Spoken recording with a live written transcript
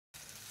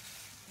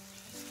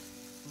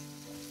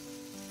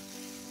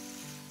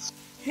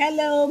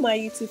Hello, my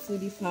YouTube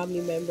foodie family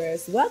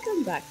members.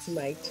 Welcome back to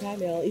my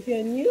channel. If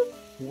you're new,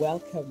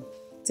 welcome.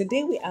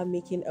 Today we are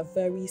making a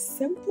very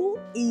simple,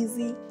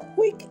 easy,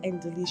 quick, and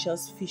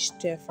delicious fish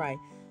stir fry.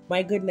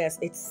 My goodness,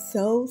 it's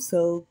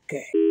so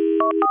good.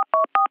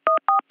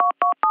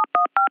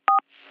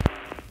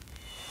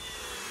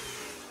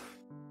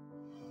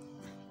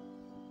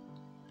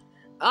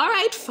 All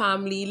right,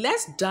 family,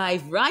 let's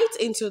dive right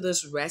into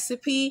this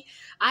recipe.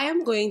 I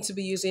am going to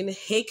be using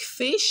hake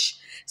fish.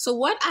 So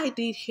what I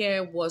did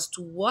here was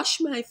to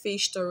wash my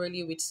fish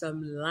thoroughly with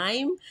some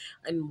lime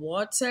and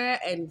water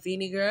and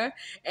vinegar,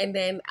 and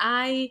then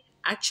I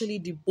actually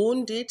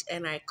deboned it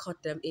and I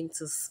cut them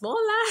into smaller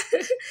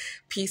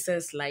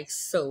pieces like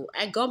so.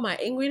 I got my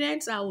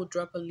ingredients. I will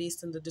drop a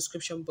list in the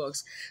description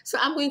box. So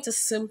I'm going to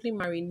simply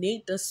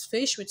marinate this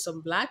fish with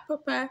some black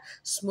pepper,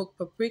 smoked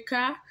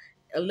paprika,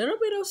 a little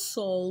bit of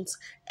salt,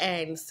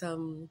 and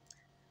some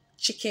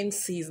chicken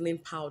seasoning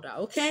powder.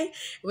 Okay,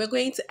 we're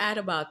going to add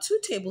about 2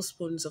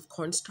 tablespoons of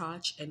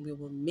cornstarch and we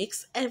will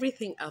mix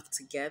everything up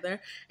together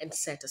and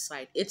set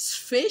aside. It's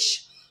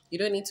fish. You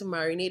don't need to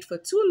marinate for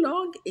too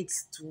long.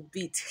 It's to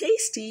be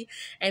tasty,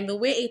 and the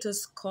way it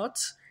is cut,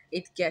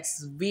 it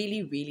gets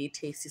really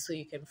tasty. So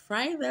you can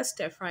fry this,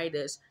 stir fry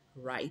this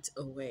right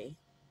away.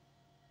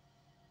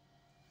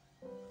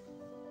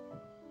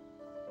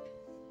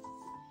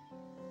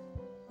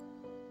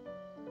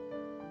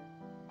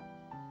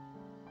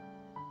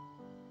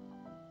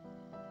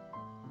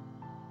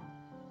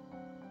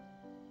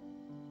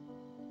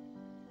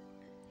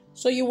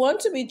 So you want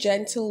to be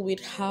gentle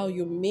with how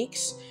you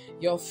mix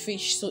your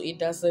fish so it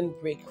doesn't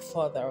break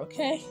further,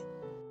 okay?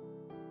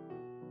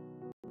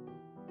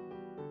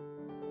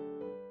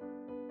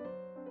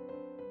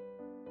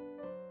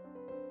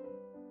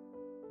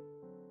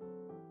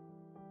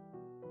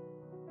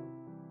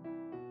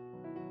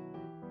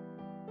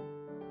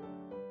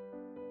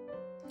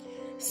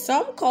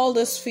 Some call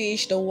this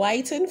fish the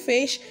whiting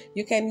fish.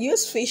 You can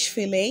use fish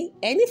fillet,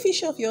 any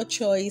fish of your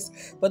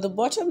choice, but the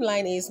bottom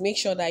line is make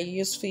sure that you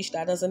use fish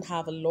that doesn't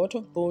have a lot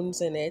of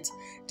bones in it.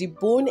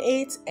 Debone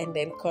it and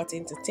then cut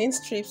into thin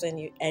strips, and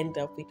you end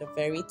up with a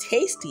very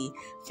tasty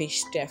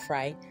fish stir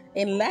fry.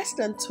 In less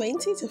than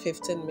 20 to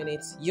 15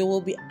 minutes, you will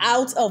be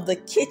out of the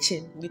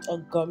kitchen with a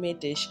gourmet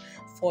dish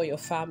for your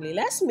family.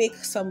 Let's make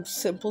some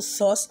simple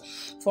sauce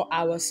for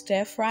our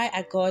stir fry.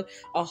 I got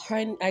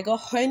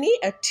honey,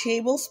 a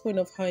tablespoon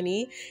of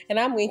honey, and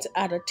I'm going to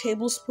add a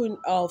tablespoon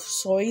of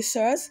soy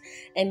sauce,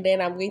 and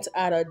then I'm going to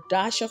add a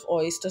dash of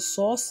oyster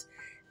sauce,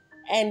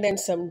 and then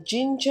some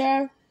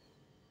ginger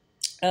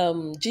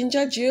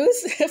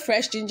juice,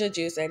 fresh ginger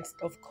juice, and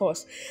of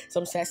course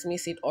some sesame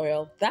seed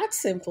oil.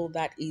 That's simple,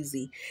 that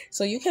easy.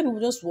 So you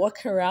can just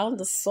walk around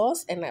the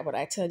sauce, and what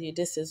I tell you,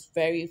 this is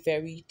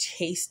very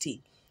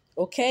tasty.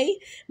 Okay,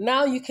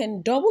 now you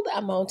can double the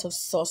amount of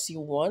sauce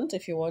you want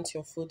if you want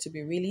your food to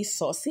be really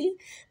saucy,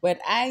 but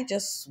I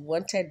just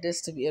wanted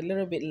this to be a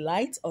little bit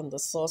light on the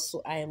sauce,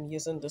 so I am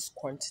using this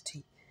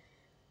quantity.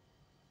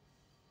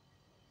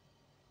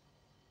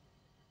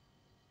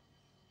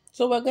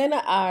 So we're going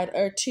to add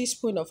a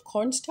teaspoon of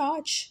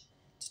cornstarch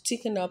to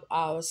thicken up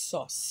our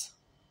sauce.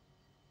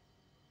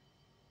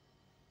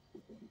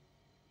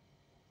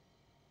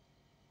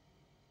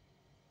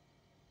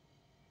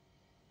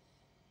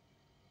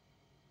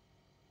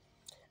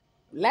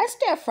 Let's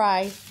stir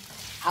fry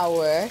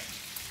our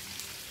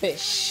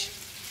fish.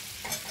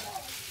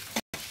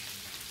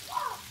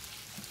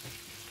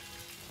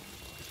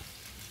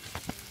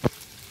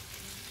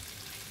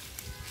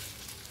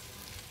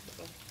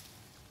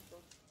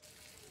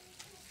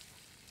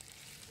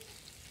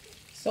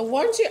 So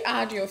once you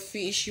add your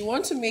fish, you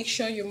want to make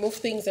sure you move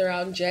things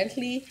around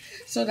gently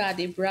so that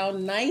they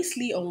brown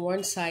nicely on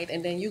one side,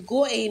 and then you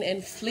go in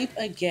and flip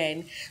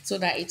again so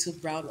that it will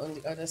brown on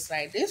the other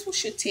side. This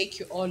should take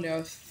you all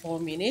of 4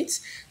 minutes,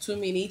 2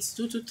 minutes,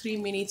 2 to 3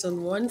 minutes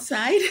on one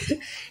side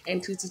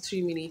and 2 to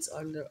 3 minutes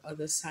on the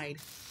other side.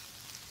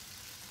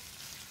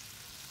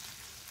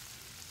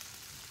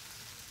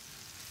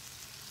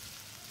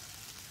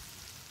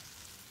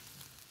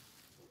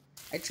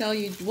 I tell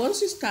you,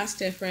 once you start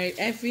stir frying,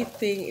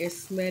 everything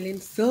is smelling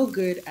so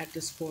good at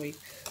this point.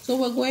 So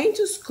we're going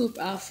to scoop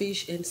our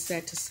fish and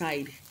set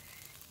aside.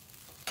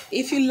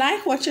 If you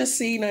like what you're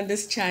seeing on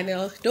this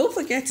channel, don't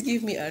forget to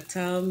give me a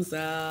thumbs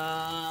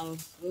up.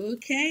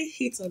 Okay,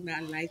 hit on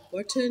that like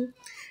button.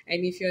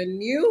 And if you're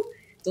new,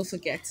 don't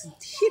forget to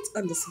hit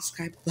on the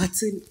subscribe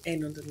button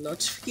and on the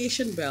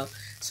notification bell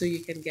so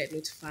you can get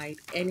notified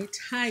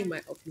anytime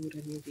I upload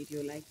a new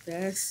video like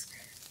this.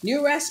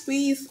 New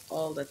recipes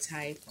all the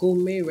time,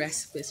 gourmet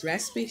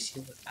recipes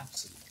you will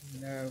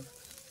absolutely love.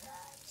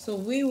 So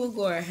we will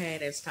go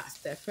ahead and start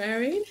stir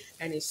frying,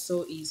 and it's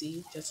so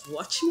easy. Just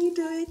watch me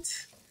do it.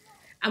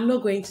 I'm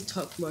not going to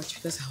talk much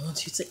because I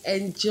want you to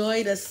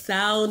enjoy the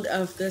sound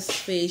of this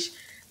fish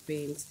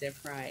being stir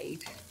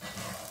fried.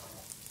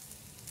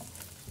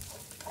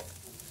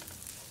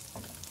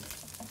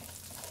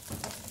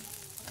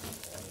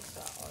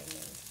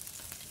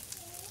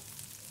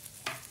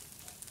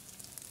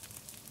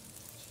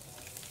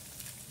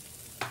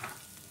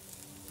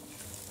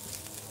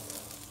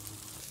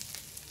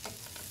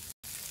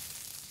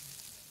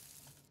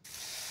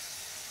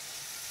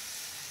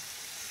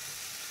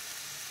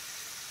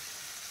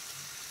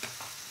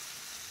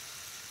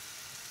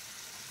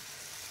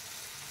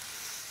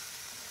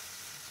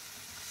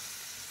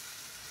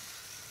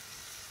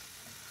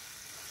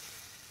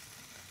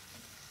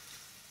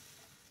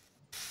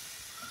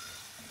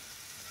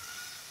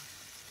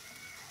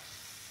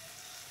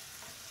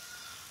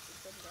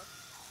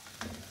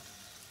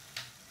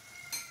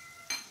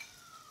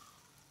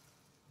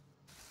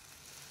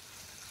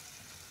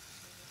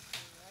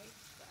 Right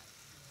back.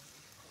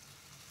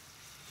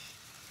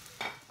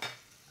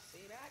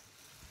 See that?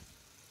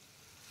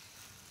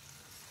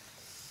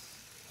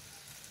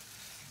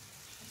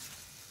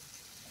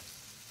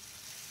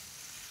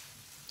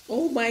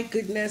 Oh my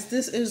goodness,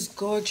 this is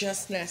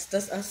gorgeousness.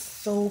 This is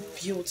so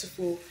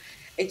beautiful.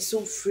 It's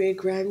so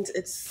fragrant.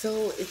 It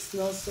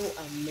smells so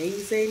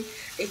amazing.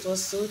 It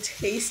was so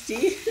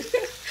tasty.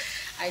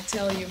 I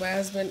tell you, my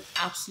husband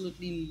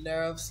absolutely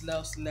loves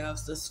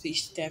this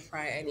fish stir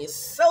fry and is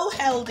so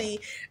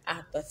healthy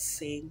at the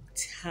same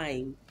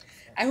time.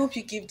 I hope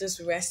you give this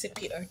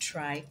recipe a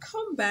try.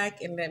 Come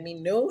back and let me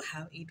know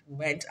how it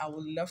went. I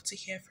would love to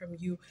hear from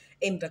you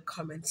in the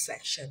comment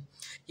section.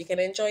 You can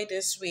enjoy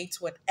this with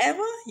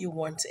whatever you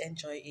want to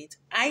enjoy it.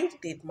 I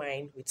did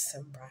mine with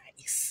some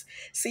rice.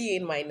 See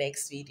you in my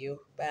next video.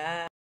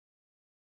 Bye.